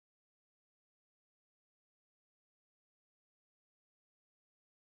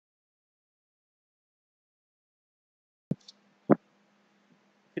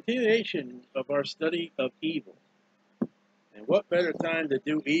continuation of our study of evil. And what better time to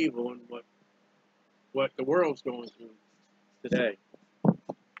do evil than what the world's going through today?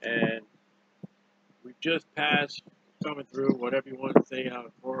 And we've just passed, coming through whatever you want to say,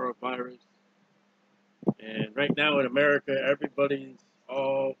 out coronavirus. And right now in America, everybody's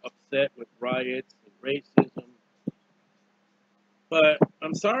all upset with riots and racism. But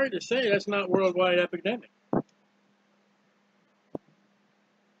I'm sorry to say that's not worldwide epidemic.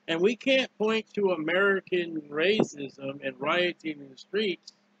 And we can't point to American racism and rioting in the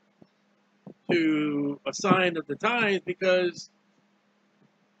streets to a sign of the times because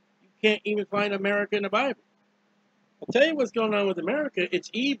you can't even find America in the Bible. I'll tell you what's going on with America. It's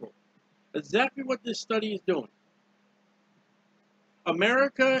evil. Exactly what this study is doing.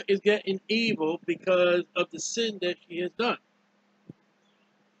 America is getting evil because of the sin that she has done.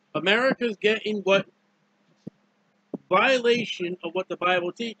 America's getting what violation of what the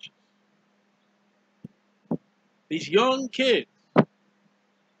Bible teaches. These young kids,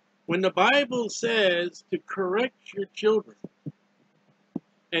 when the Bible says to correct your children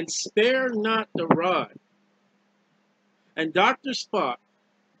and spare not the rod, and Dr. Spock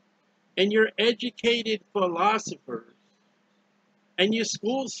and your educated philosophers and your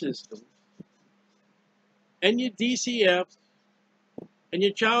school systems and your DCFs and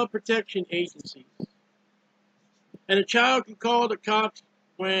your child protection agencies, and a child can call the cops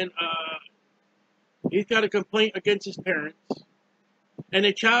when he's got a complaint against his parents, and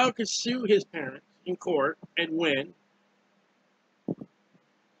a child can sue his parents in court and win,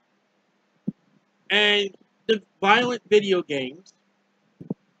 and the violent video games,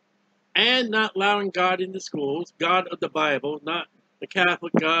 and not allowing God in the schools, God of the Bible, not the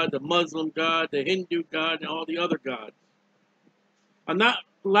Catholic God, the Muslim God, the Hindu God, and all the other gods. I'm not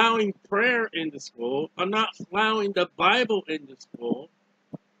allowing prayer in the school. I'm not allowing the Bible in the school.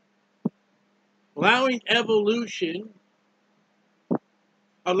 Allowing evolution.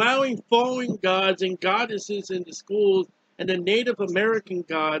 Allowing foreign gods and goddesses in the schools and the Native American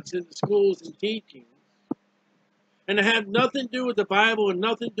gods in the schools and teachings. And to have nothing to do with the Bible and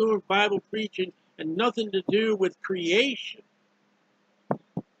nothing to do with Bible preaching and nothing to do with creation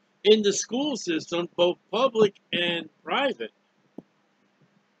in the school system, both public and private.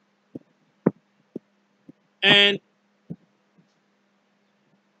 And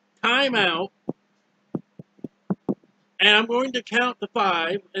time out, and I'm going to count to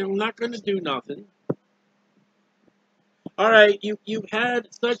 5, and I'm not going to do nothing. All right, you've had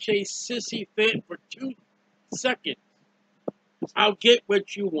such a sissy fit for 2 seconds. I'll get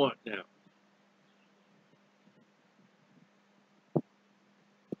what you want now.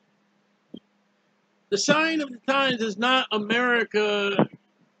 The sign of the times is not America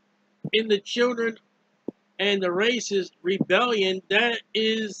in the children and the races rebellion. That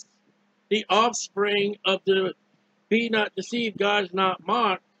is the offspring of the be not deceived, God is not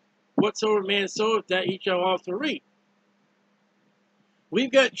mocked. Whatsoever man soweth, that he shall also reap.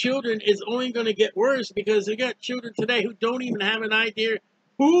 We've got children, it's only going to get worse because we got children today who don't even have an idea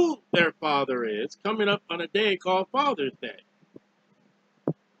who their father is, coming up on a day called Father's Day.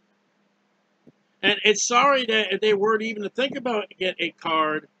 And it's sorry that if they were to even think about get a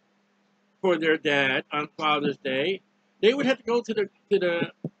card for their dad on Father's Day, they would have to go to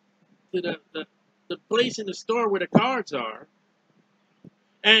the place in the store where the cards are,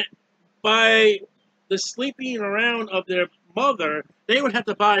 and by the sleeping around of their mother, they would have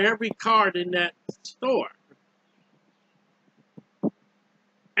to buy every card in that store.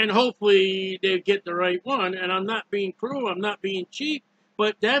 And hopefully they get the right one. And I'm not being cruel, I'm not being cheap,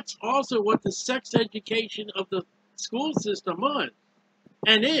 but that's also what the sex education of the school system was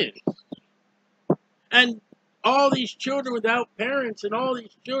and is. And all these children without parents and all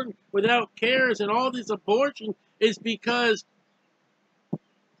these children without cares and all these abortions is because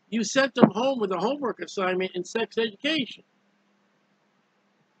you sent them home with a homework assignment in sex education.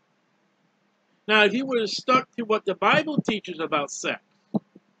 Now, if you would have stuck to what the Bible teaches about sex,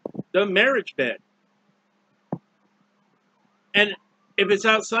 the marriage bed, and if it's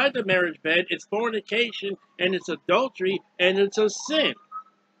outside the marriage bed, it's fornication and it's adultery and it's a sin.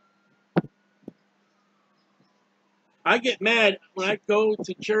 I get mad when I go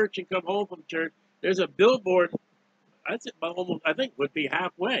to church and come home from church. There's a billboard, I think would be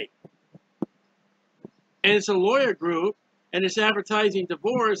halfway. And it's a lawyer group, and it's advertising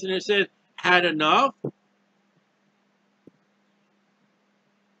divorce, and it says, had enough?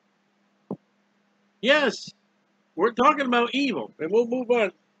 Yes, we're talking about evil, and we'll move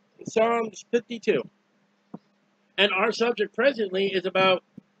on. Psalms 52. And our subject presently is about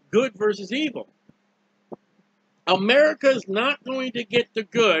good versus evil. America is not going to get the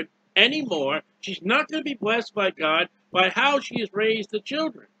good anymore. She's not going to be blessed by God by how she has raised the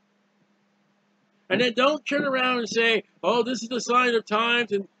children. And then don't turn around and say, oh, this is the sign of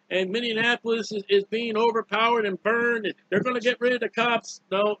times, and Minneapolis is being overpowered and burned, and they're going to get rid of the cops.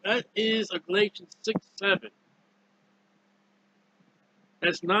 No, that is a Galatians 6:7.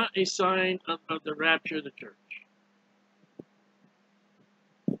 That's not a sign of the rapture of the church.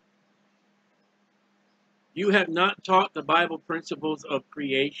 You have not taught the Bible principles of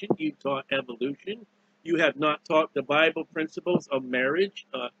creation. You've taught evolution. You have not taught the Bible principles of marriage,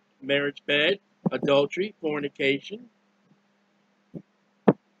 marriage bed, adultery, fornication.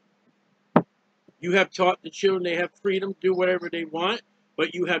 You have taught the children they have freedom to do whatever they want,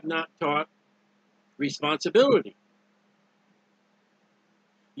 but you have not taught responsibility.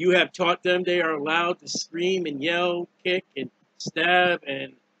 You have taught them they are allowed to scream and yell, kick and stab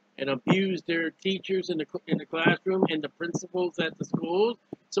and abuse their teachers in the classroom and the principals at the schools.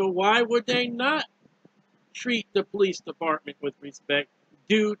 So why would they not treat the police department with respect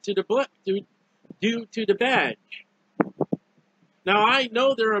due to the badge? Now I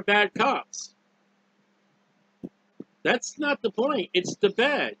know there are bad cops. That's not the point. It's the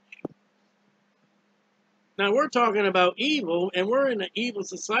badge. Now we're talking about evil, and we're in an evil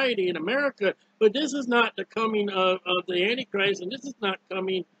society in America, but this is not the coming of the Antichrist, and this is not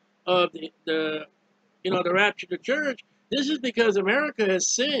coming of the rapture of the church. This is because America has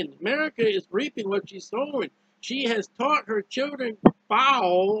sinned. America is reaping what she's sowing. She has taught her children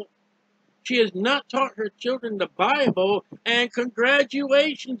foul. She has not taught her children the Bible. And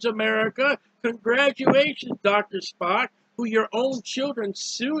congratulations, America. Congratulations, Dr. Spock, who your own children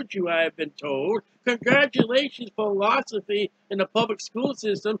sued you, I have been told. Congratulations, philosophy in the public school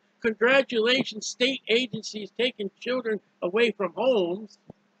system. Congratulations, state agencies taking children away from homes.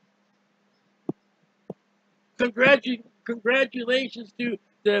 Congratulations to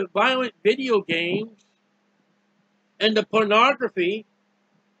the violent video games and the pornography.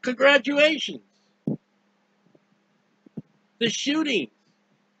 Congratulations. The shootings,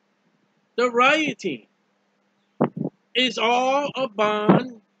 the rioting is all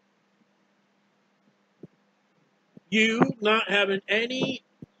upon you not having any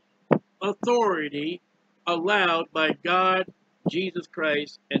authority allowed by God, Jesus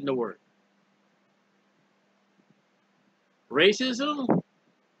Christ, and the Word. Racism?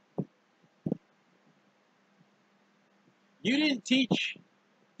 You didn't teach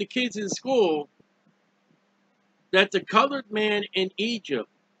the kids in school that the colored man in Egypt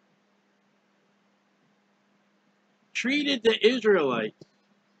treated the Israelites.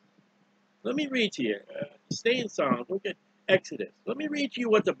 Let me read to you. Stay in Psalms. Look at Exodus. Let me read to you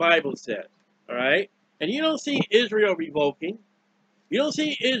what the Bible says. All right? And you don't see Israel revoking. You don't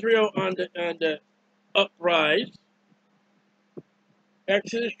see Israel on the uprise.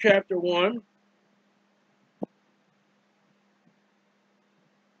 Exodus chapter 1.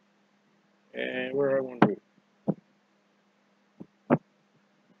 And where I want to read?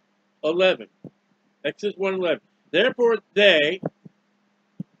 11. Exodus 1:11. Therefore they,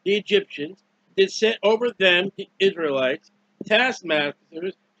 the Egyptians, did set over them, the Israelites,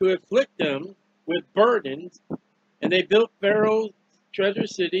 taskmasters to afflict them with burdens, and they built Pharaoh's treasure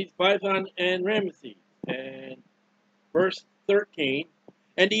cities, Pithom and Ramesses. And verse 13.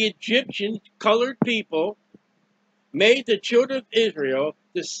 And the Egyptians, colored people, made the children of Israel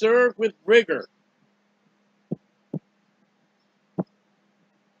to serve with rigor.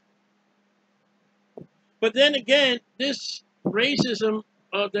 But then again, this racism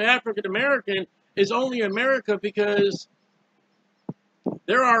of the African American is only America because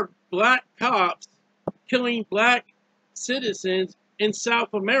there are black cops killing black citizens in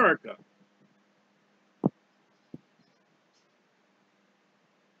South America.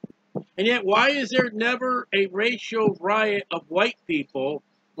 And yet, why is there never a racial riot of white people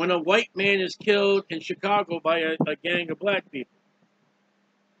when a white man is killed in Chicago by a gang of black people?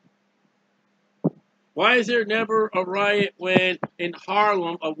 Why is there never a riot when in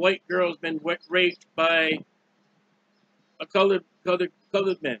Harlem a white girl has been raped by a colored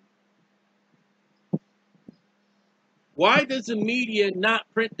man? Why does the media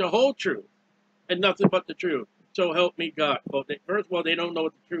not print the whole truth and nothing but the truth? So help me God. Well, first of all, they don't know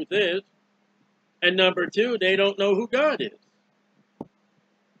what the truth is. And number two, they don't know who God is.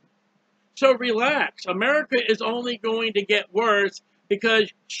 So relax. America is only going to get worse because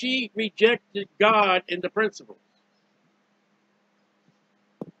she rejected God and the principles.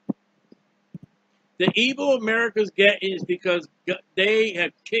 The evil Americans get is because they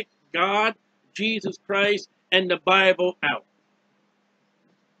have kicked God, Jesus Christ, and the Bible out.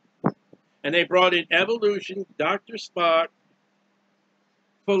 And they brought in evolution, Dr. Spock,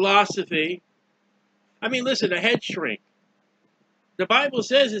 philosophy. I mean, listen, a head shrink. The Bible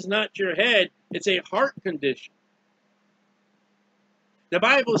says it's not your head, it's a heart condition. The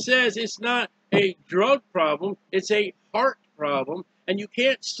Bible says it's not a drug problem, it's a heart problem. And you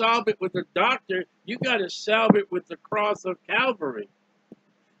can't solve it with a doctor, you got to solve it with the cross of Calvary.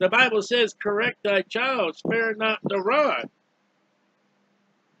 The Bible says, correct thy child, spare not the rod.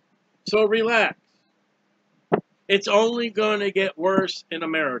 So relax. It's only going to get worse in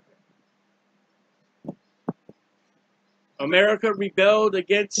America. America rebelled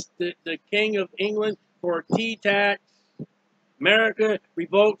against the King of England for tea tax. America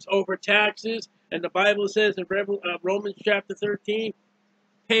revolts over taxes. And the Bible says in Romans chapter 13,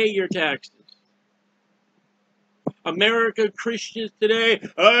 pay your taxes. America Christians today,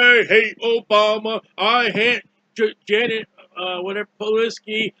 I hate Obama. I hate Janet, whatever,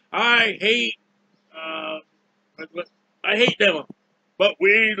 Polisky. I hate them. But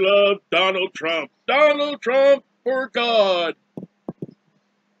we love Donald Trump. Donald Trump for God.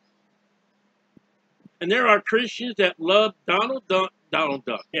 And there are Christians that love Donald Duck.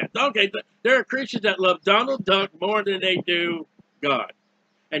 Yeah, okay. There are Christians that love Donald Duck more than they do God.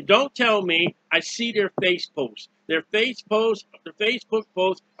 And don't tell me I see their face posts. Their Facebook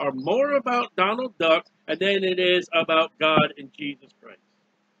posts are more about Donald Duck than it is about God and Jesus Christ.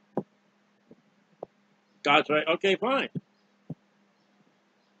 God's right. Okay, fine.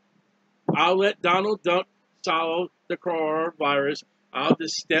 I'll let Donald Duck solve the coronavirus. I'll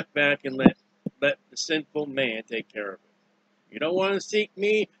just step back and let the sinful man take care of it. You don't want to seek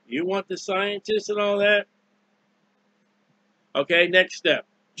me. You want the scientists and all that. Okay, next step.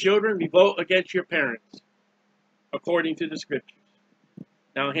 Children, revolt against your parents, according to the scriptures.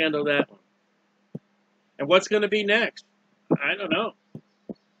 Now handle that one. And what's going to be next? I don't know.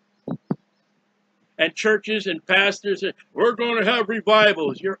 And churches and pastors say, we're going to have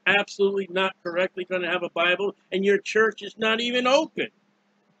revivals. You're absolutely not correctly going to have a Bible, and your church is not even open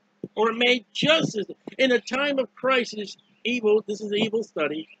or made justice. In a time of crisis, evil, this is an evil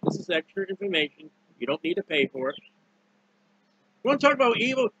study. This is extra information. You don't need to pay for it. You want to talk about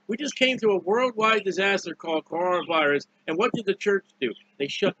evil? We just came through a worldwide disaster called coronavirus, and what did the church do? They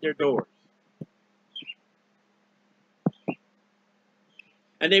shut their doors.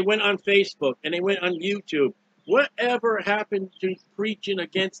 And they went on Facebook, and they went on YouTube. Whatever happened to preaching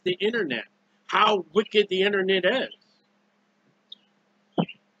against the internet? How wicked the internet is.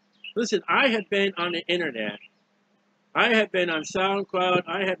 Listen, I have been on the internet. I have been on SoundCloud.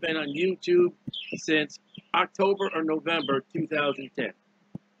 I have been on YouTube since October or November 2010.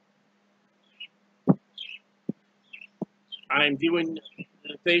 I'm doing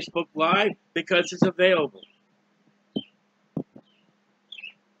Facebook Live because it's available.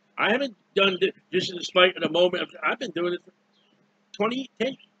 I haven't done this just in spite of the moment. I've been doing it for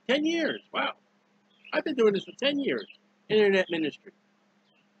 10 years. Wow. I've been doing this for 10 years, internet ministry.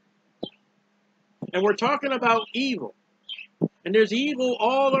 And we're talking about evil. And there's evil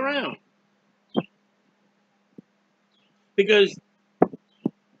all around. Because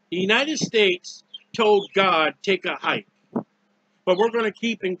the United States told God, take a hike. But we're going to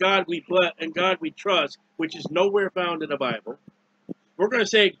keep in God we bless and God we trust, which is nowhere found in the Bible. We're going to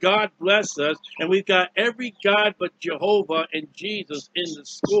say God bless us, and we've got every God but Jehovah and Jesus in the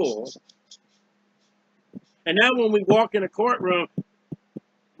school. And now when we walk in a courtroom,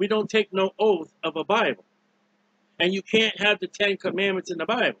 we don't take no oath of a Bible. And you can't have the 10 Commandments in the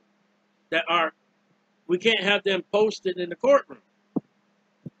Bible we can't have them posted in the courtroom.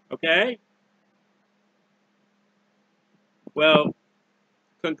 Okay? Well,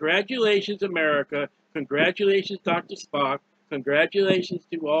 congratulations, America. Congratulations, Dr. Spock. Congratulations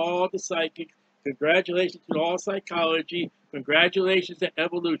to all the psychics. Congratulations to all psychology. Congratulations to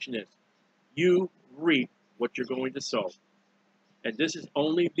evolutionists. You reap what you're going to sow. And this is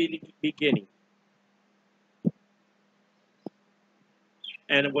only the beginning.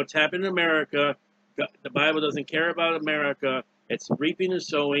 And what's happened in America, the Bible doesn't care about America. It's reaping and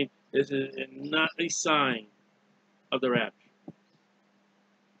sowing. This is not a sign of the rapture.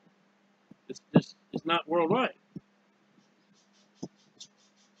 This is not worldwide.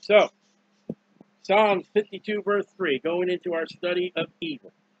 So, Psalms 52 verse 3, going into our study of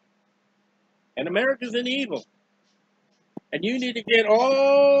evil. And America's in evil. And you need to get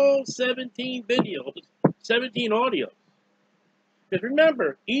all 17 videos, 17 audios. Because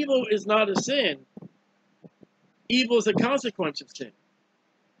remember, evil is not a sin. Evil is a consequence of sin.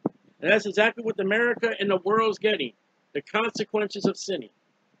 And that's exactly what America and the world's getting. The consequences of sinning.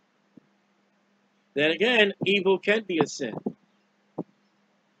 Then again, evil can be a sin.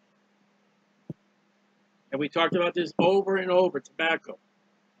 And we talked about this over and over, tobacco.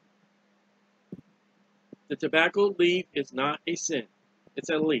 The tobacco leaf is not a sin. It's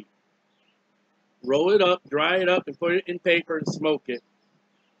a leaf. Roll it up, dry it up, and put it in paper and smoke it.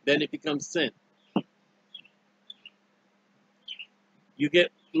 Then it becomes sin. You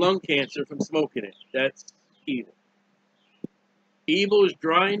get lung cancer from smoking it. That's evil. Evil is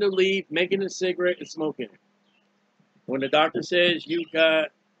drying the leaf, making a cigarette, and smoking it. When the doctor says you got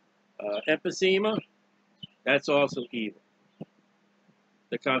emphysema, that's also evil.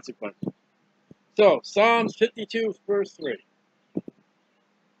 The consequences. So, Psalms 52, verse 3.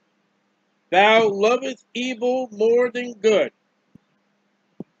 Thou lovest evil more than good.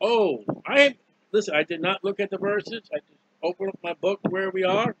 Oh, listen, I did not look at the verses. I just opened up my book where we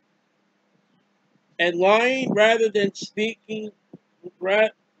are. And lying rather than speaking,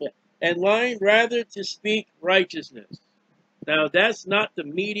 and lying rather to speak righteousness. Now, that's not the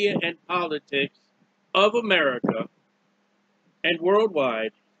media and politics of America and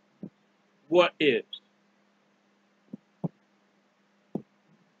worldwide. What is?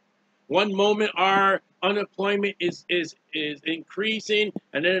 One moment our unemployment is increasing,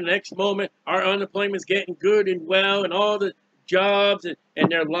 and then the next moment our unemployment is getting good and well, and all the jobs,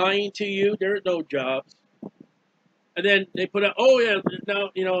 and they're lying to you. There are no jobs. And then they put out, oh yeah, now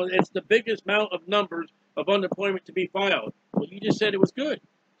it's the biggest amount of numbers of unemployment to be filed. Well, you just said it was good.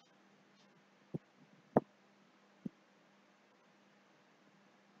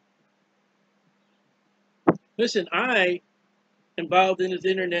 Listen, I involved in this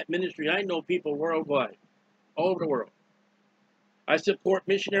internet ministry. I know people worldwide, all over the world. I support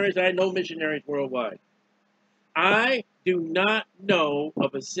missionaries. I know missionaries worldwide. I do not know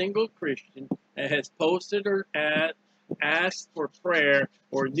of a single Christian that has posted or asked for prayer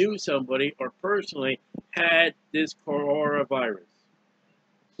or knew somebody or personally had this coronavirus.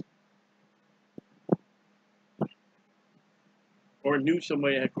 Or knew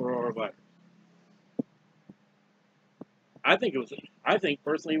somebody that had coronavirus. I think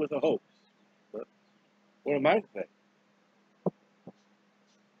personally it was a hoax. But what am I to say?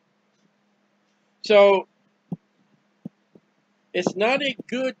 So it's not a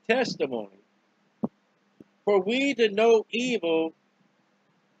good testimony for we to know evil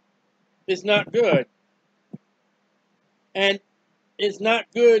is not good, and it's not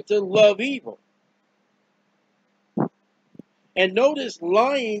good to love evil. And notice,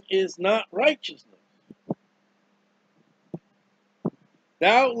 lying is not righteousness.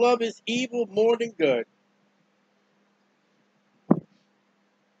 Thou lovest evil more than good.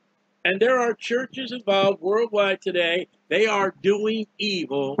 And there are churches involved worldwide today. They are doing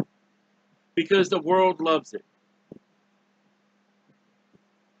evil because the world loves it.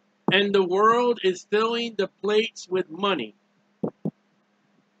 And the world is filling the plates with money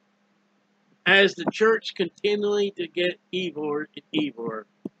as the church continually to get eviler and eviler.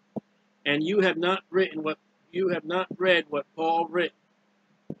 And you have not read what Paul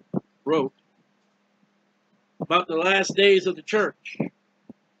wrote about the last days of the church.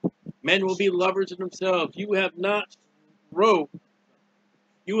 Men will be lovers of themselves. You have not read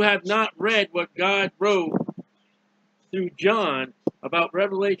what God wrote through John about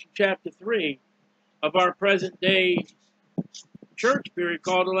Revelation chapter 3 of our present day church period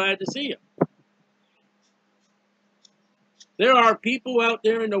called Laodicea. There are people out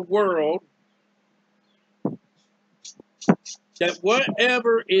there in the world that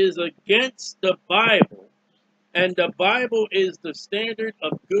whatever is against the Bible, and the Bible is the standard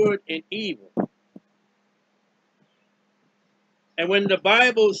of good and evil. And when the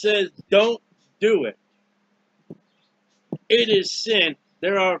Bible says don't do it, it is sin.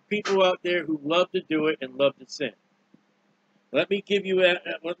 There are people out there who love to do it and love to sin. Let me give you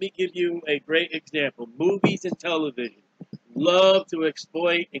a great example. Movies and television love to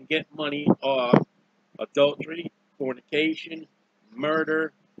exploit and get money off adultery, fornication,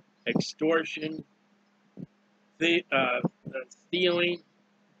 murder, extortion, stealing.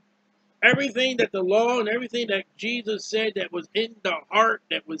 Everything that the law and everything that Jesus said that was in the heart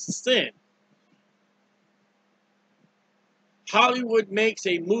that was sin. Hollywood makes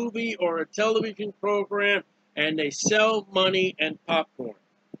a movie or a television program and they sell money and popcorn.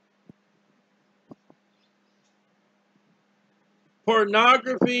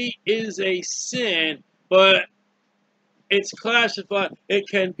 Pornography is a sin, but it's classified. It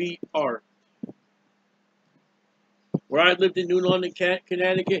can be art. Where I lived in New London,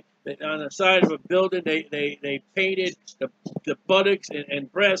 Connecticut, on the side of a building, they painted the buttocks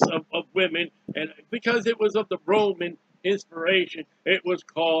and breasts of women, and because it was of the Roman inspiration, it was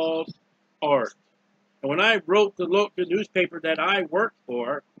called art. And when I wrote the local newspaper that I worked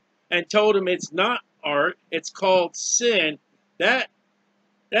for, and told them it's not art. It's called sin. That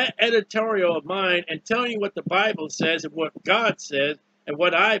editorial of mine and telling you what the Bible says and what God says and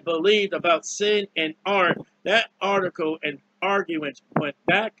what I believed about sin and art, that article and arguments went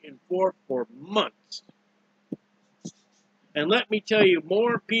back and forth for months. And let me tell you,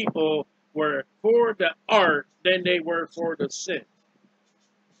 more people were for the art than they were for the sin.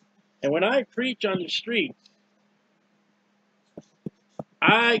 And when I preach on the streets,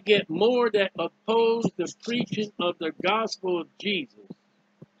 I get more that oppose the preaching of the gospel of Jesus,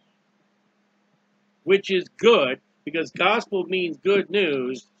 which is good, because gospel means good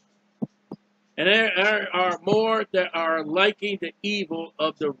news. And there are more that are liking the evil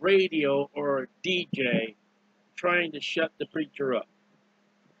of the radio or a DJ trying to shut the preacher up.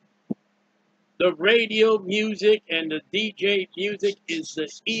 The radio music and the DJ music is the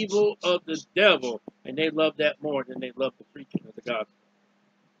evil of the devil, and they love that more than they love the preaching of the gospel.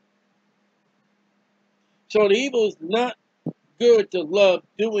 So the evil is not good to love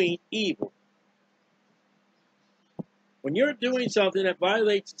doing evil. When you're doing something that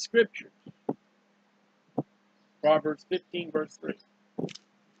violates the scripture, Proverbs 15, verse 3.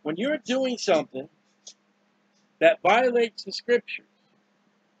 When you're doing something that violates the scriptures,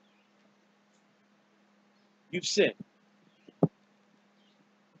 you've sinned.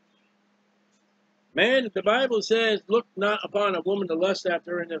 Man, the Bible says, look not upon a woman to lust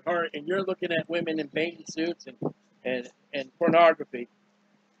after her in the heart, and you're looking at women in bathing suits and pornography.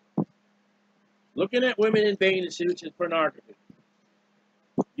 Looking at women in bathing suits is pornography.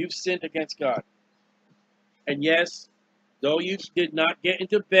 You've sinned against God. And yes, though you did not get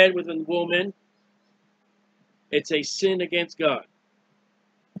into bed with a woman, it's a sin against God.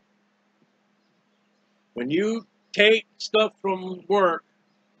 When you take stuff from work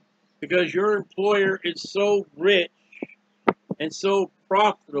because your employer is so rich and so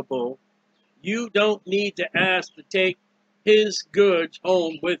profitable, you don't need to ask to take his goods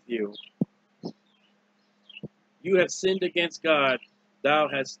home with you. You have sinned against God. Thou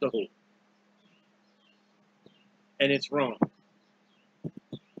hast stolen. And it's wrong.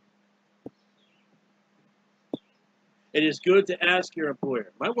 It is good to ask your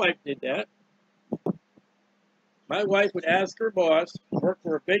employer. My wife did that. My wife would ask her boss, work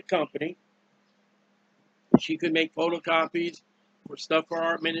for a big company. She could make photocopies for stuff for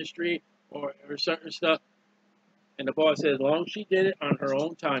our ministry or certain stuff. And the boss said, as long as she did it on her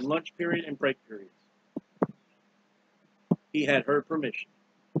own time, lunch period and break periods, he had her permission.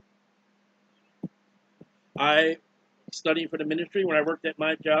 I studied for the ministry when I worked at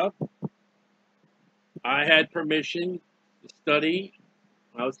my job. I had permission to study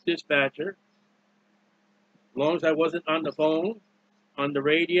when I was dispatcher, as long as I wasn't on the phone, on the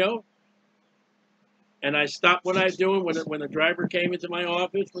radio. And I stopped what I was doing when the driver came into my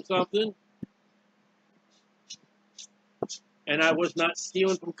office for something. And I was not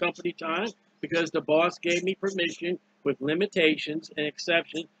stealing from company time because the boss gave me permission with limitations and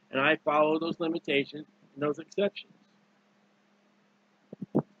exceptions, and I follow those limitations and those exceptions.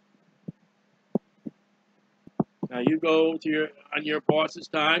 Now you go to on your boss's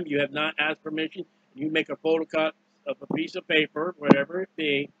time, you have not asked permission, you make a photocopy of a piece of paper, whatever it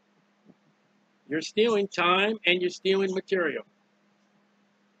be, you're stealing time and you're stealing material.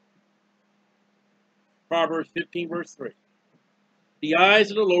 Proverbs 15, verse 3. The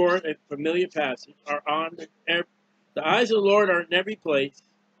eyes of the Lord, a familiar passage, are on the eyes of the Lord are in every place,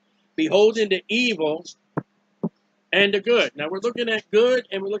 beholding the evil and the good. Now we're looking at good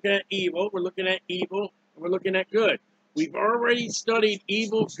and we're looking at evil. We're looking at evil and we're looking at good. We've already studied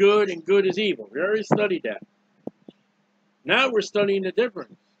evil, good, and good is evil. We already studied that. Now we're studying the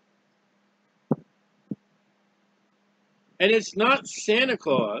difference. And it's not Santa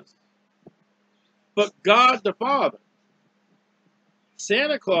Claus, but God the Father.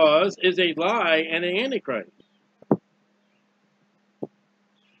 Santa Claus is a lie and an antichrist.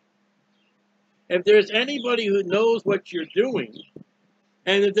 If there's anybody who knows what you're doing,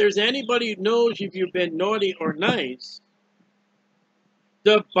 and if there's anybody who knows if you've been naughty or nice,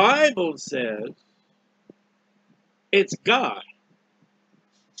 the Bible says it's God.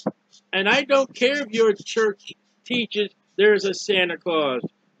 And I don't care if your church teaches there's a Santa Claus.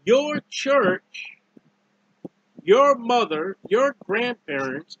 Your church, your mother, your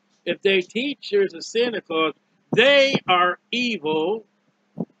grandparents, if they teach there's a Santa Claus, they are evil,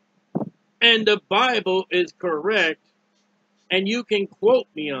 and the Bible is correct, and you can quote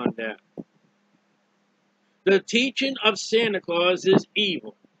me on that. The teaching of Santa Claus is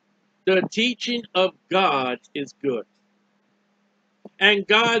evil. The teaching of God is good. And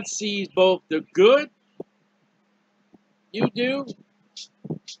God sees both the good you do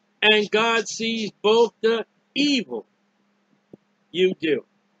and God sees both the evil you do.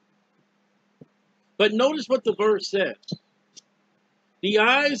 But notice what the verse says. The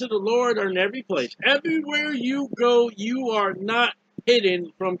eyes of the Lord are in every place. Everywhere you go, you are not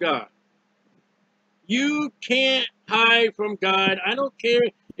hidden from God. You can't hide from God. I don't care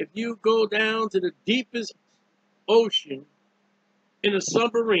if you go down to the deepest ocean in a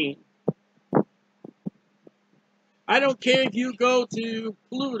submarine. I don't care if you go to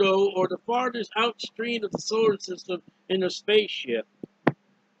Pluto or the farthest outstream of the solar system in a spaceship.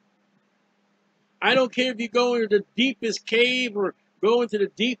 I don't care if you go into the deepest cave or go into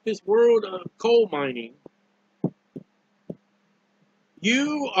the deepest world of coal mining.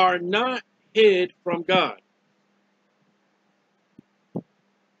 You are not hid from God.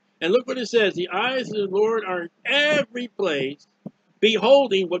 And look what it says. The eyes of the Lord are in every place,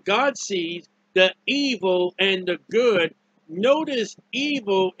 beholding what God sees, the evil and the good. Notice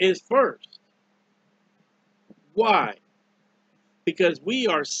evil is first. Why? Because we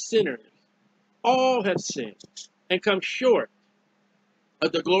are sinners. All have sinned and come short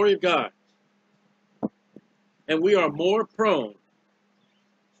of the glory of God. And we are more prone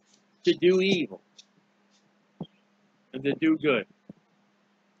to do evil than to do good.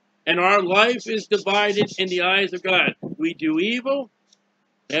 And our life is divided in the eyes of God. We do evil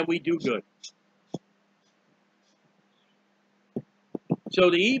and we do good.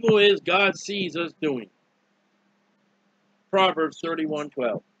 So the evil is God sees us doing. Proverbs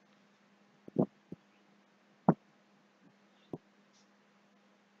 31:12.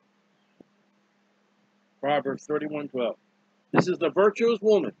 Proverbs 31:12. This is the virtuous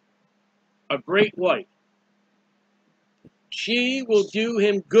woman, a great wife. She will do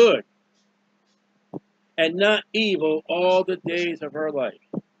him good and not evil all the days of her life.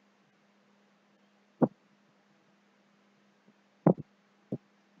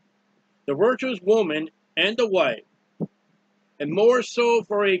 The virtuous woman and the wife, and more so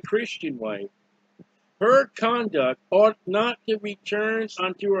for a Christian wife, her conduct ought not to return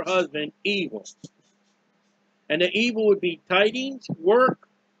unto her husband evil. And the evil would be tidings, work,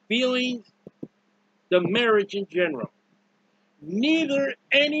 feelings, the marriage in general. Neither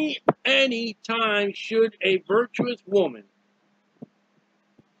any time should a virtuous woman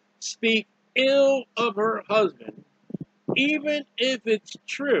speak ill of her husband, even if it's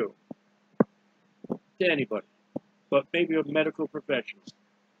true to anybody, but maybe a medical professional.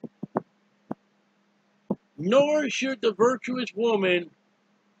 Nor should the virtuous woman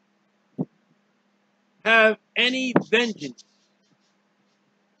have any vengeance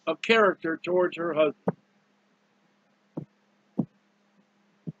of character towards her husband.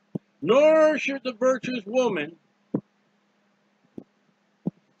 Nor should the virtuous woman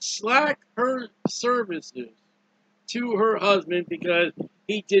slack her services to her husband because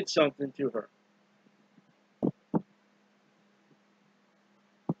he did something to her.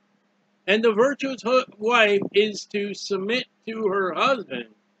 And the virtuous wife is to submit to her husband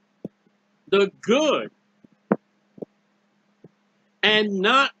the good and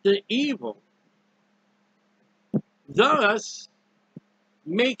not the evil, thus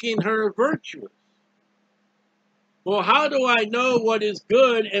making her virtuous. Well, how do I know what is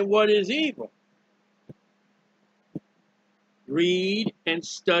good and what is evil? Read and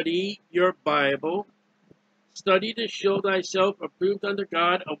study your Bible. Study to show thyself approved unto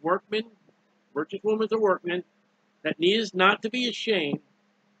God, a workman, virtuous woman is a workman, that needs not to be ashamed,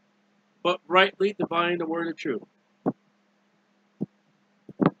 but rightly divine the word of truth.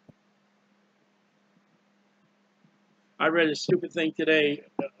 I read a stupid thing today,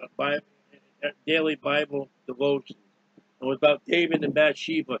 a daily Bible devotion. It was about David and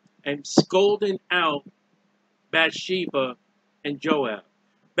Bathsheba and scolding out Bathsheba and Joab.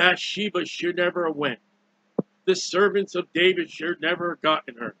 Bathsheba should never have went. The servants of David should never have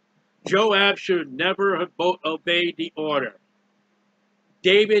gotten her. Joab should never have obeyed the order.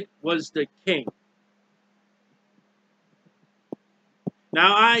 David was the king.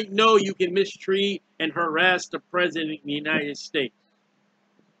 Now I know you can mistreat and harass the president of the United States.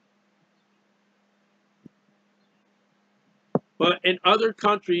 But in other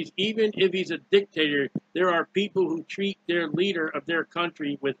countries, even if he's a dictator, there are people who treat their leader of their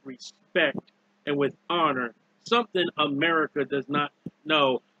country with respect and with honor. Something America does not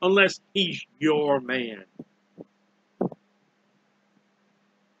know unless he's your man.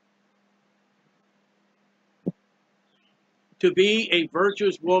 To be a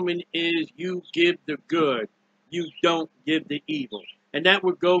virtuous woman is you give the good, you don't give the evil. And that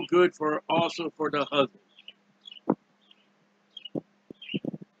would go good for also for the husband.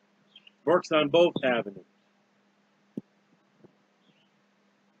 Works on both avenues.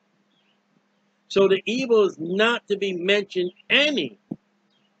 So the evil is not to be mentioned any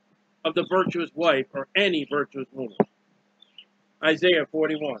of the virtuous wife or any virtuous woman. Isaiah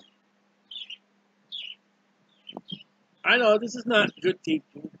 41. I know this is not good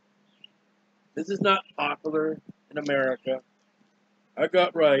teaching. This is not popular in America. I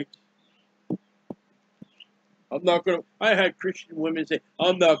got rights. I'm not going to. I had Christian women say,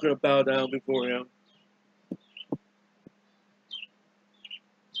 I'm not going to bow down before him.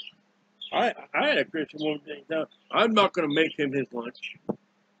 I had a Christian woman say, no, I'm not going to make him his lunch.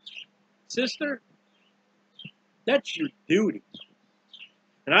 Sister, that's your duty.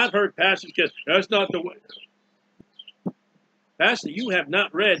 And I've heard pastors get, that's not the way. Pastor, you have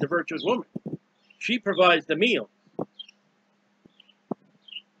not read The Virtuous Woman. She provides the meal.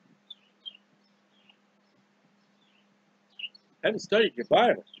 Haven't studied your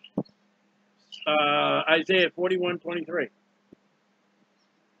Bible. Isaiah 41:23.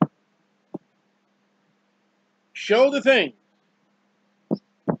 Show the things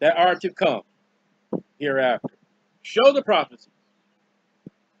that are to come hereafter. Show the prophecies,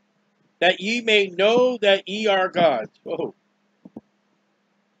 that ye may know that ye are gods. Oh.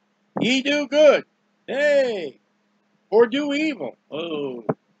 Ye do good, hey, or do evil, oh,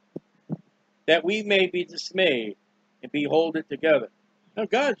 that we may be dismayed and behold it together. Now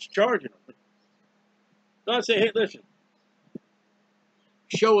God's charging them. God say, hey, listen,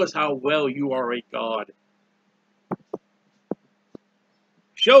 show us how well you are a God.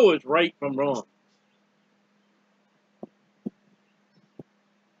 Show us right from wrong.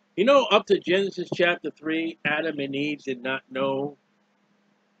 You know, up to Genesis chapter 3, Adam and Eve did not know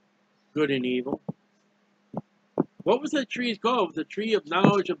good and evil. What was the tree called? It was the tree of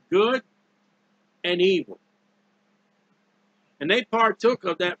knowledge of good and evil. And they partook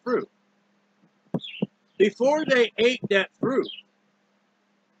of that fruit. Before they ate that fruit,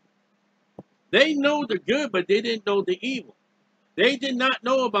 they know the good, but they didn't know the evil. They did not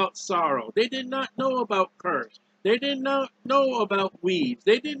know about sorrow. They did not know about curse. They did not know about weeds.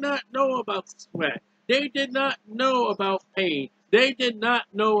 They did not know about sweat. They did not know about pain. They did not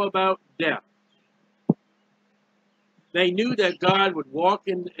know about death. They knew that God would walk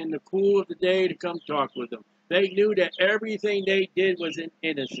in the cool of the day to come talk with them. They knew that everything they did was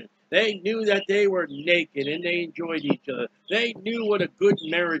innocent. They knew that they were naked and they enjoyed each other. They knew what a good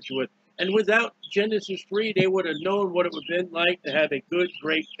marriage was. And without Genesis 3, they would have known what it would have been like to have a good,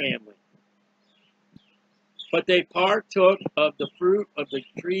 great family. But they partook of the fruit of the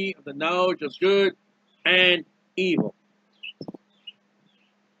tree of the knowledge of good and evil.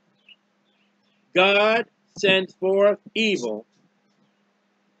 God sends forth evil.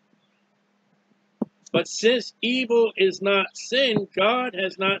 But since evil is not sin, God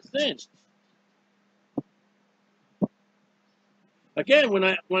has not sinned. Again, when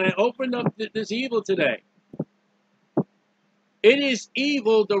I opened up this evil today, it is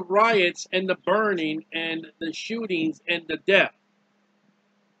evil, the riots and the burning and the shootings and the death.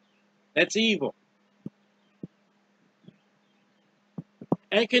 That's evil.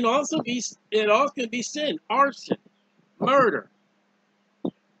 And it also can be sin, arson, murder.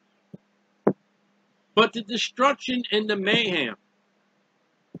 But the destruction and the mayhem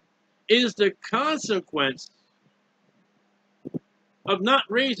is the consequence of not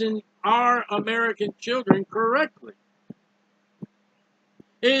raising our American children correctly.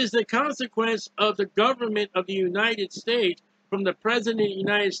 It is the consequence of the government of the United States, from the President of the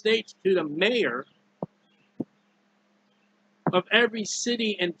United States to the mayor of every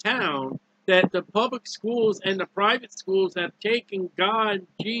city and town, that the public schools and the private schools have taken God,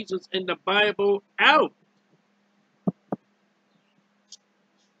 Jesus, and the Bible out.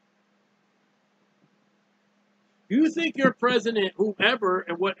 You think your president, whoever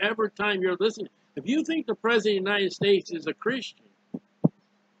and whatever time you're listening, if you think the president of the United States is a Christian,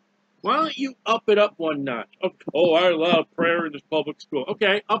 why don't you up it up one notch? Oh, I allow prayer in this public school.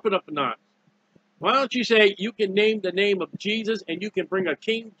 Okay, up it up a notch. Why don't you say you can name the name of Jesus and you can bring a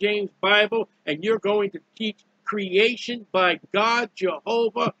King James Bible and you're going to teach creation by God,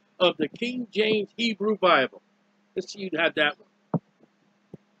 Jehovah, of the King James Hebrew Bible. Let's see you have that one.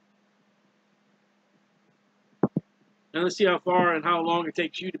 And let's see how far and how long it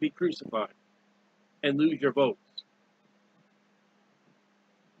takes you to be crucified and lose your votes.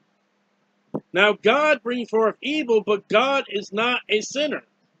 Now, God brings forth evil, but God is not a sinner.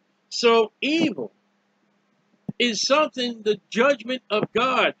 So evil is something, the judgment of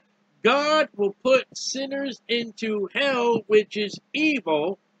God. God will put sinners into hell, which is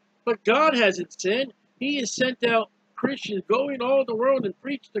evil, but God hasn't sinned. He has sent out Christians, go in all the world and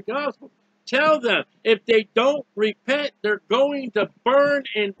preach the gospel. Tell them, if they don't repent, they're going to burn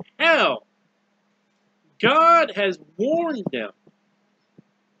in hell. God has warned them.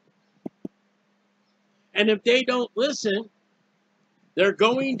 And if they don't listen, they're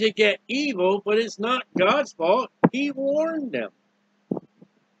going to get evil, but it's not God's fault. He warned them.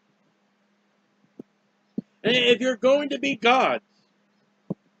 And if you're going to be God,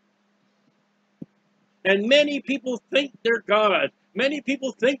 and many people think they're God, many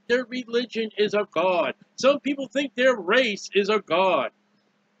people think their religion is a God. Some people think their race is a God.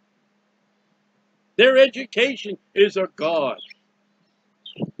 Their education is a God.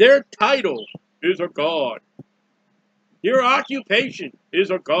 Their title is a God. Your occupation is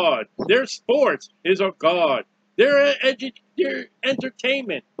a God. Their sports is a God. Their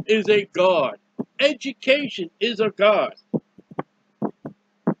entertainment is a God. Education is a God.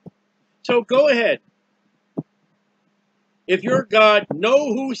 So go ahead. If you're God,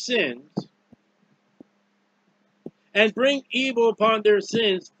 know who sins and bring evil upon their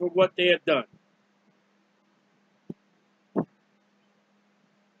sins for what they have done.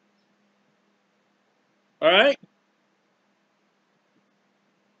 All right?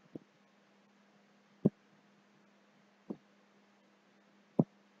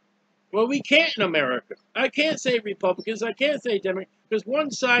 Well, we can't in America. I can't say Republicans. I can't say Democrats. Because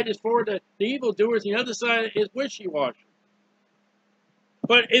one side is for the evildoers, and the other side is wishy-washy.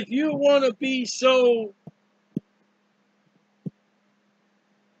 But if you want to be so,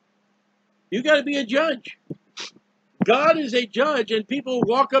 you got to be a judge. God is a judge, and people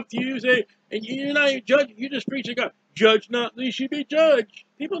walk up to you and say, and you're not a judge, you just preach to God. Judge not, lest you be judged.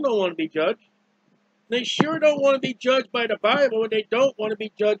 People don't want to be judged. They sure don't want to be judged by the Bible, and they don't want to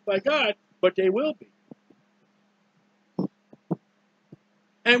be judged by God, but they will be.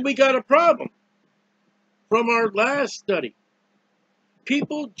 And we got a problem from our last study.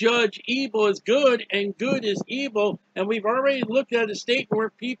 People judge evil as good and good as evil, and we've already looked at a state where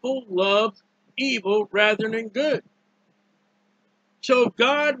people love evil rather than good. So if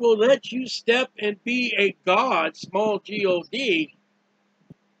God will let you step and be a God, small G-O-D,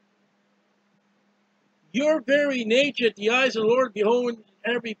 your very nature at the eyes of the Lord, beholding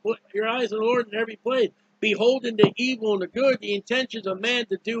your eyes of the Lord in every place, beholding the evil and the good, the intentions of man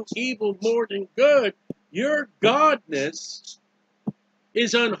to do evil more than good, your godness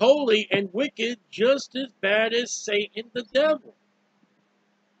is unholy and wicked, just as bad as Satan the devil.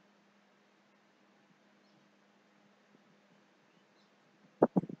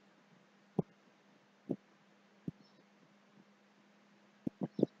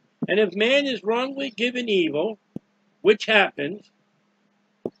 And if man is wrongly given evil, which happens,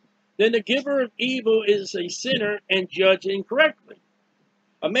 then the giver of evil is a sinner and judged incorrectly.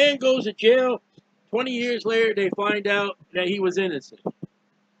 A man goes to jail, 20 years later they find out that he was innocent.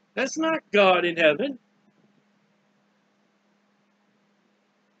 That's not God in heaven.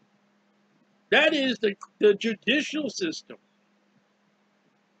 That is the judicial system.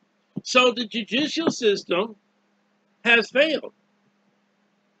 So the judicial system has failed.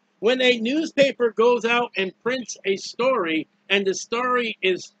 When a newspaper goes out and prints a story and the story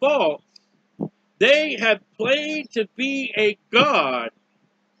is false, they have played to be a God,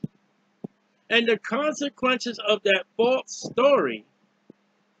 and the consequences of that false story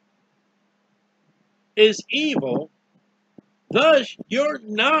is evil. Thus, you're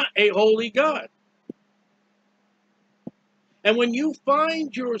not a holy God. And when you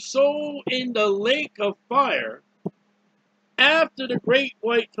find your soul in the lake of fire after the great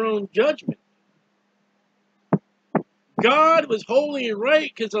white throne judgment, God was holy and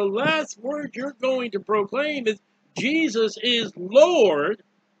right, because the last word you're going to proclaim is Jesus is Lord,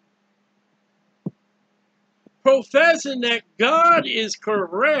 professing that God is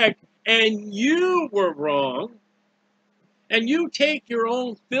correct and you were wrong, and you take your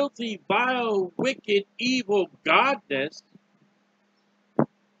own filthy, vile, wicked, evil godness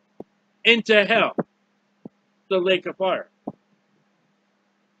into hell, the lake of fire.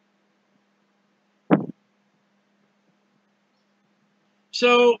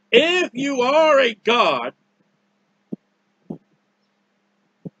 So if you are a God, and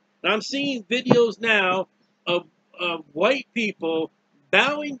I'm seeing videos now of white people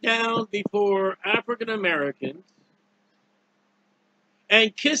bowing down before African Americans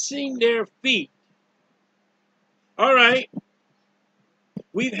and kissing their feet. All right,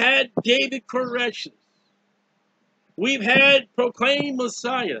 we've had David Koresh. We've had proclaimed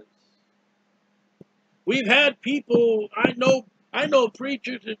messiahs. We've had people, I know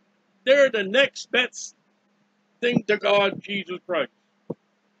preachers that they're the next best thing to God, Jesus Christ.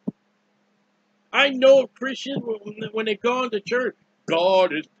 I know Christians when they go into church,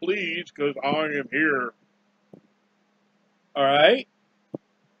 God is pleased because I am here. All right?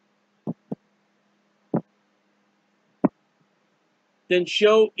 then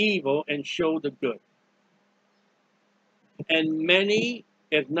show evil and show the good. And many,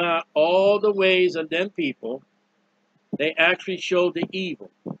 if not all the ways of them people, they actually show the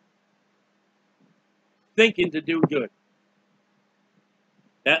evil, thinking to do good.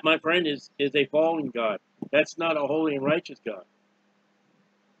 That, my friend, is a fallen God. That's not a holy and righteous God.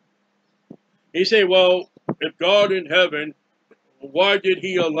 You say, well, if God in heaven, why did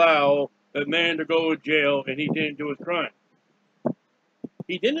he allow a man to go to jail and he didn't do his crime?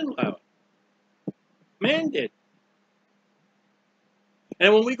 He didn't allow it. Man did.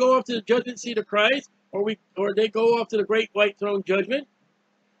 And when we go off to the judgment seat of Christ, or they go off to the great white throne judgment,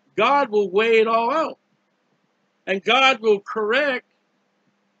 God will weigh it all out. And God will correct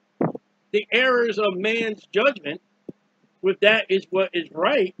the errors of man's judgment with that is what is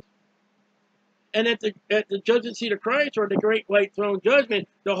right. And at the judgment seat of Christ, or the great white throne judgment,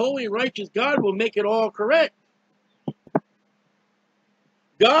 the holy and righteous God will make it all correct.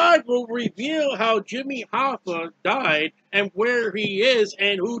 God will reveal how Jimmy Hoffa died and where he is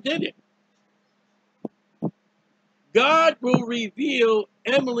and who did it. God will reveal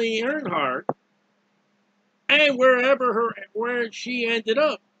Emily Earnhardt and where she ended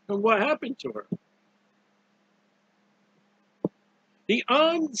up and what happened to her. The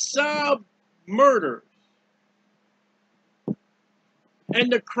unsolved murders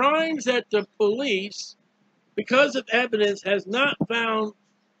and the crimes that the police, because of evidence, has not found,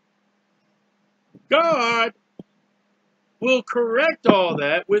 God will correct all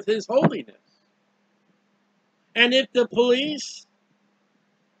that with his holiness. And if the police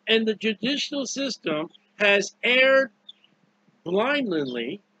and the judicial system has erred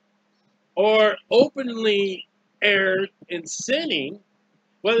blindly or openly erred in sinning,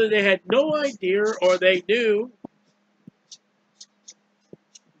 whether they had no idea or they knew,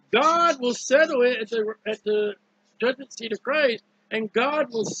 God will settle it at the judgment seat of Christ, and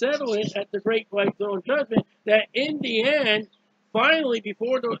God will settle it at the great white throne judgment, that in the end, finally,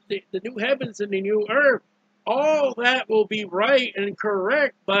 before the new heavens and the new earth, all that will be right and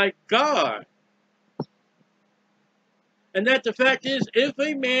correct by God. And that the fact is, if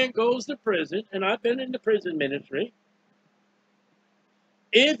a man goes to prison, and I've been in the prison ministry,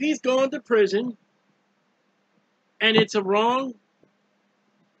 if he's gone to prison and it's a wrong,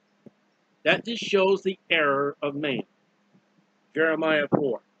 that just shows the error of man. Jeremiah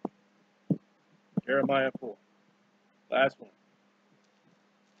 4. Jeremiah 4. Last one.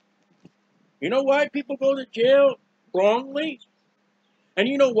 You know why people go to jail wrongly? And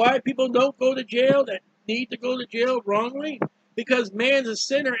you know why people don't go to jail that need to go to jail wrongly? Because man's a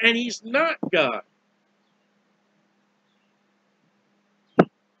sinner and he's not God.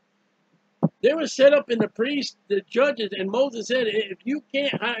 They were set up in the priests, the judges, and Moses said, if you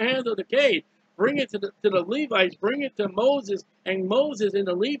can't handle the case, bring it to the Levites, bring it to Moses, and Moses and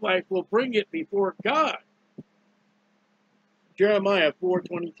the Levites will bring it before God. Jeremiah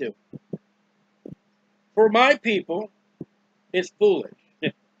 4:22. For my people is foolish.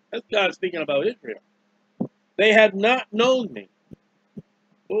 That's God speaking about Israel. They have not known me.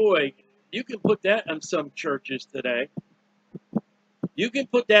 Boy, you can put that on some churches today. You can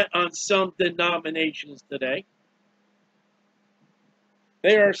put that on some denominations today.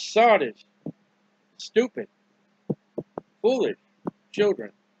 They are sottish, stupid, foolish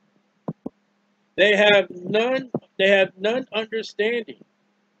children. They have none understanding.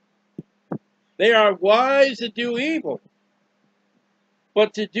 They are wise to do evil,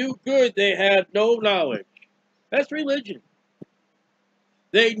 but to do good they have no knowledge. That's religion.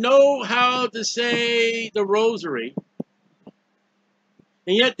 They know how to say the rosary,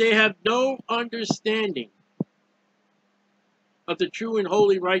 and yet they have no understanding of the true and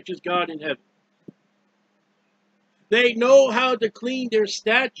holy righteous God in heaven. They know how to clean their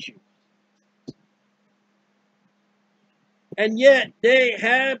statues, and yet they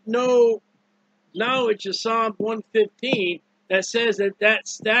have no knowledge of Psalm 115 that says that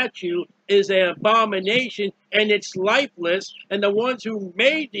statue is an abomination and it's lifeless, and the ones who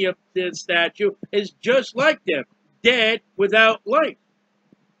made the statue is just like them, dead without life.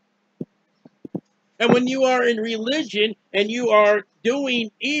 And when you are in religion and you are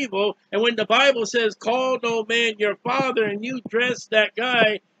doing evil, and when the Bible says, call no man your father, and you dress that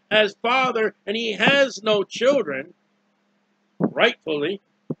guy as father and he has no children, rightfully,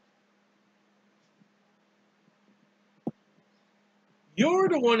 you're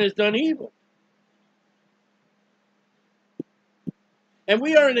the one that's done evil. And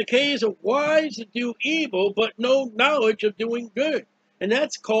we are in a case of wise to do evil, but no knowledge of doing good. And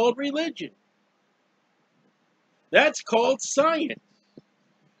that's called religion. That's called science.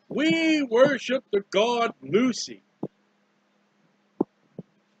 We worship the god Lucy.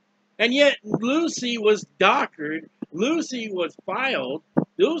 And yet Lucy was doctored, Lucy was filed,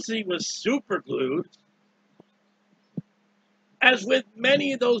 Lucy was superglued, as with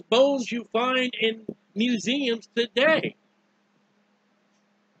many of those bones you find in museums today.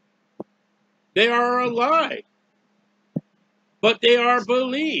 They are a lie, but they are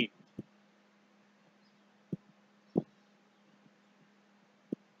believed.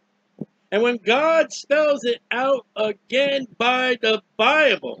 And when God spells it out again by the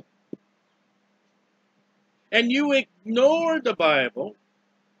Bible, and you ignore the Bible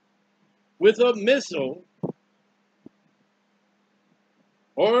with a missile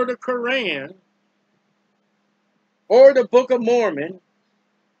or the Quran or the Book of Mormon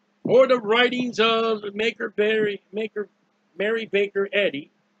or the writings of Mary Baker Eddy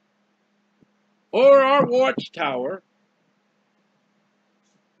or our Watchtower,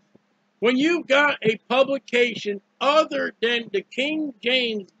 when you've got a publication other than the King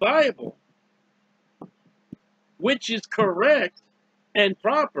James Bible, which is correct and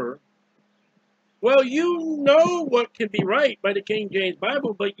proper, well, you know what can be right by the King James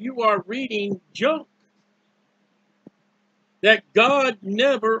Bible, but you are reading junk that God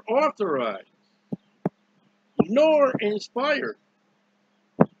never authorized nor inspired.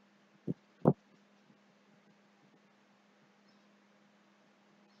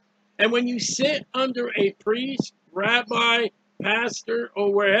 And when you sit under a priest, rabbi, pastor,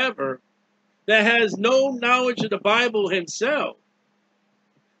 or wherever that has no knowledge of the Bible himself,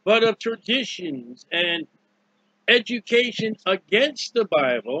 but of traditions and education against the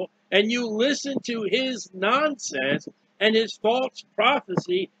Bible, and you listen to his nonsense and his false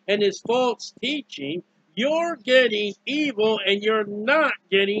prophecy and his false teaching, you're getting evil and you're not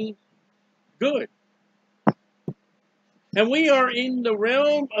getting good. And we are in the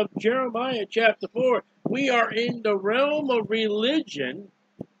realm of Jeremiah chapter 4. We are in the realm of religion.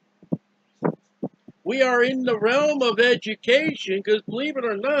 We are in the realm of education, because believe it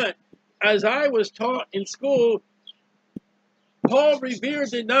or not, as I was taught in school, Paul Revere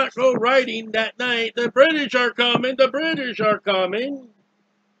did not go writing that night, "The British are coming, the British are coming."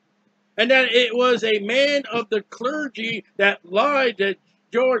 And that it was a man of the clergy that lied that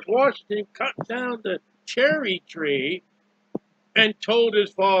George Washington cut down the cherry tree and told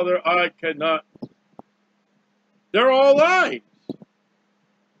his father, "I cannot." They're all lies.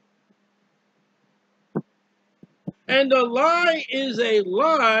 And a lie is a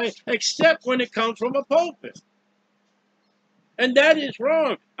lie, except when it comes from a pulpit. And that is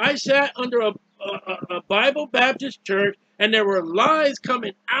wrong. I sat under a Bible Baptist church, and there were lies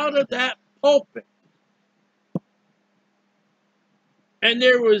coming out of that pulpit. And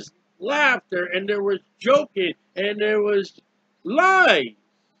there was laughter, and there was joking, and there was lies.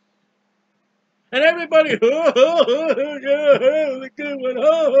 And everybody, the good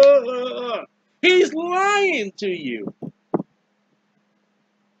one, he's lying to you.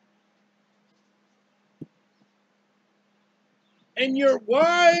 And you're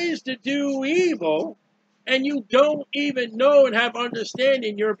wise to do evil, and you don't even know and have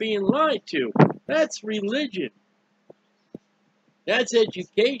understanding you're being lied to. That's religion. That's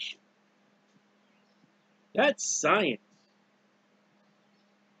education. That's science.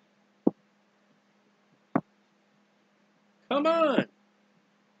 Come on.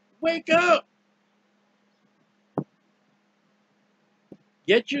 Wake up.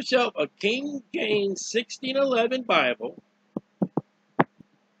 Get yourself a King James 1611 Bible.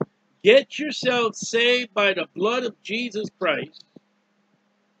 Get yourself saved by the blood of Jesus Christ.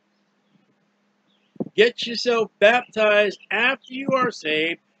 Get yourself baptized after you are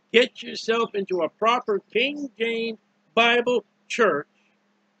saved. Get yourself into a proper King James Bible church.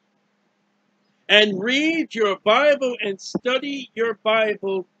 And read your Bible and study your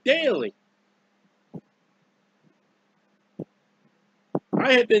Bible daily.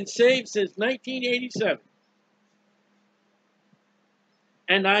 I have been saved since 1987.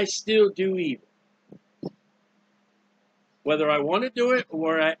 And I still do evil. Whether I want to do it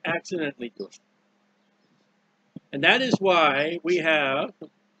or I accidentally do it. And that is why we have,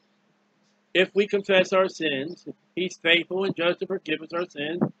 if we confess our sins, he's faithful and just to forgive us our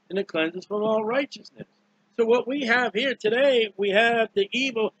sins and to cleanse us from all righteousness. So what we have here today, we have the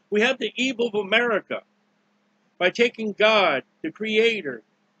evil of America. By taking God, the Creator,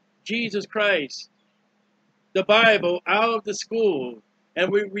 Jesus Christ, the Bible out of the schools, and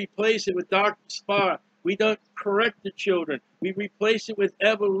we replace it with Dr. Spock. We don't correct the children. We replace it with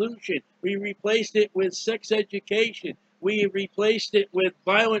evolution. We replaced it with sex education. We replaced it with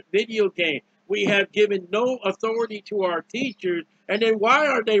violent video games. We have given no authority to our teachers. And then why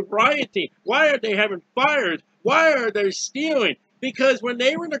are they rioting? Why are they having fires? Why are they stealing? Because when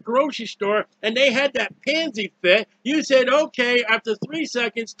they were in the grocery store and they had that pansy fit, you said, okay, after 3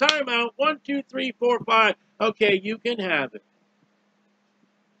 seconds, time out, 1, 2, 3, 4, 5. Okay, you can have it.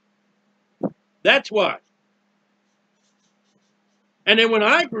 That's why. And then when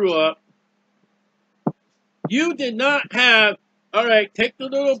I grew up, you did not have, all right, take the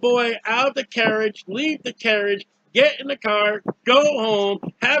little boy out of the carriage, leave the carriage, get in the car, go home,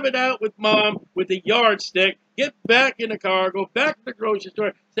 have it out with mom with the yardstick, get back in the car, go back to the grocery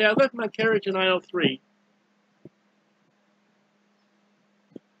store, say, I left my carriage in aisle 3.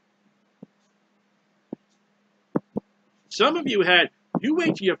 Some of you had, you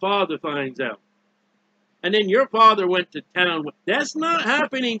wait till your father finds out. And then your father went to town. That's not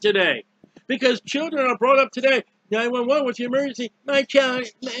happening today. Because children are brought up today. 911, what's the emergency? My child,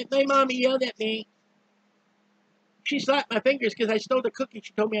 my mommy yelled at me. She slapped my fingers because I stole the cookie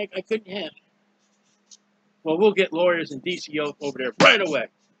she told me I couldn't have. Well, we'll get lawyers and DCO over there right away.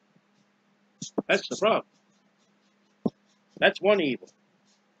 That's the problem. That's one evil.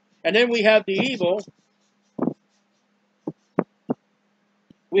 And then we have the evil.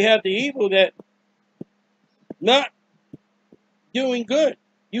 We have the evil that not doing good.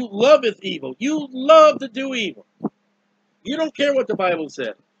 You loveth evil. You love to do evil. You don't care what the Bible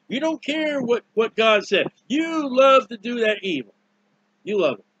says. You don't care what God said. You love to do that evil. You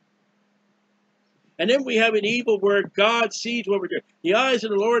love it. And then we have an evil where God sees what we're doing. The eyes of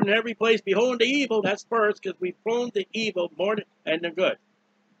the Lord in every place behold the evil. That's first, because we've prone to evil more than the good.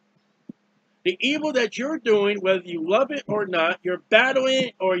 The evil that you're doing, whether you love it or not, you're battling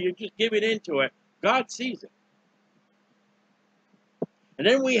it or you're just giving into it, God sees it. And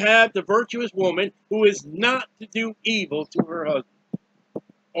then we have the virtuous woman who is not to do evil to her husband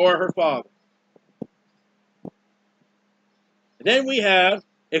or her father. And then we have,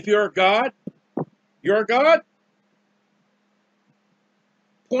 if you're a God,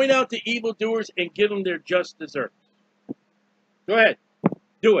 point out the evildoers and give them their just deserts. Go ahead,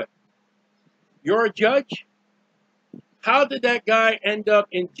 do it. You're a judge. How did that guy end up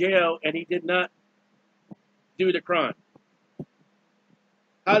in jail and he did not do the crime?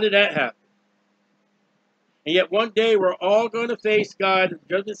 How did that happen? And yet one day we're all going to face God, the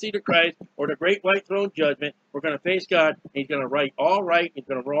judgment seat of Christ, or the great white throne judgment. We're going to face God, and He's going to right all right, He's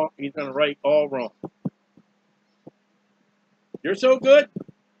going to right all wrong. You're so good.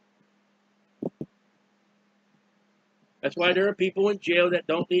 That's why there are people in jail that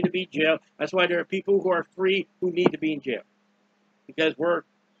don't need to be in jail. That's why there are people who are free who need to be in jail. Because we're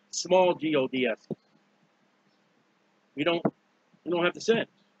small GODS. We don't have the sense.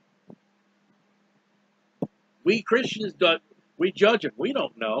 We Christians, we judge them. We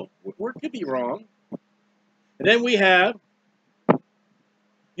don't know. We could be wrong. And then we have,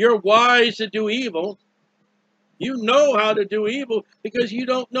 you're wise to do evil. You know how to do evil because you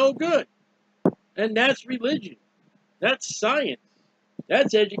don't know good. And that's religion. That's science.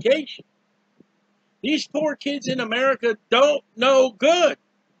 That's education. These poor kids in America don't know good.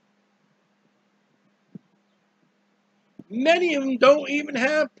 Many of them don't even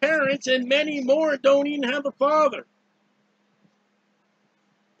have parents, and many more don't even have a father.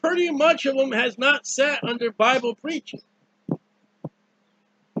 Pretty much of them has not sat under Bible preaching.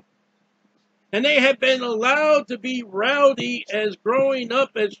 And they have been allowed to be rowdy as growing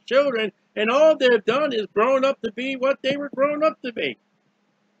up as children, and all they've done is grown up to be what they were grown up to be.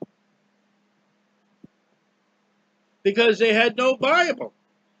 Because they had no Bible.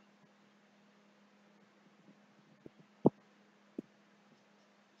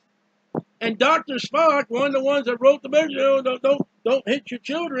 And Dr. Spock, one of the ones that wrote the book, don't hit your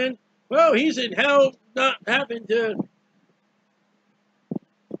children. Well, he's in hell not having to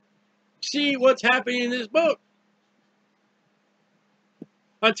see what's happening in this book.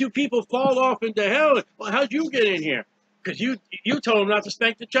 Until people fall off into hell. Well, how'd you get in here? Because you told them not to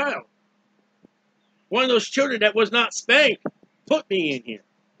spank the child. One of those children that was not spanked put me in here.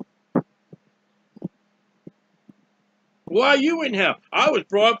 Why are you in hell? I was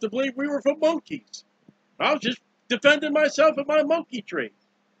brought up to believe we were for monkeys. I was just defending myself in my monkey tree.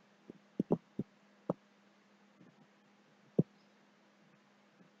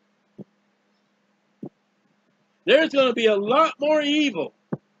 There's going to be a lot more evil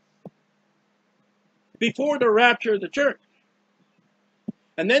before the rapture of the church.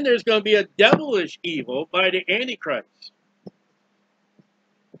 And then there's going to be a devilish evil by the Antichrist.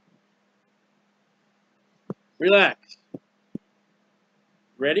 Relax.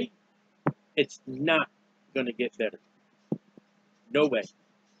 Ready? It's not going to get better. No way.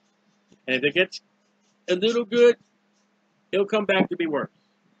 And if it gets a little good, it'll come back to be worse.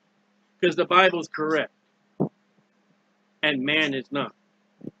 Because the Bible's correct. and man is not.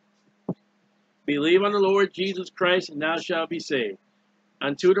 Believe on the Lord Jesus Christ, and thou shalt be saved.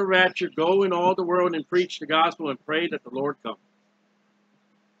 Unto the rapture, go in all the world and preach the gospel and pray that the Lord come.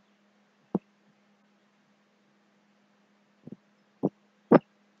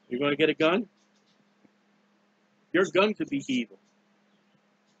 You're going to get a gun? Your gun could be evil.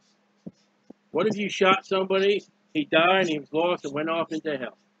 What if you shot somebody, he died, and he was lost and went off into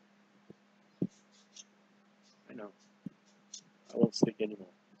hell? I know. I won't stick anymore.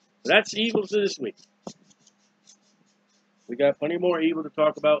 But that's evil for this week. We got plenty more evil to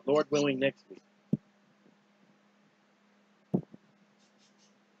talk about, Lord willing, next week.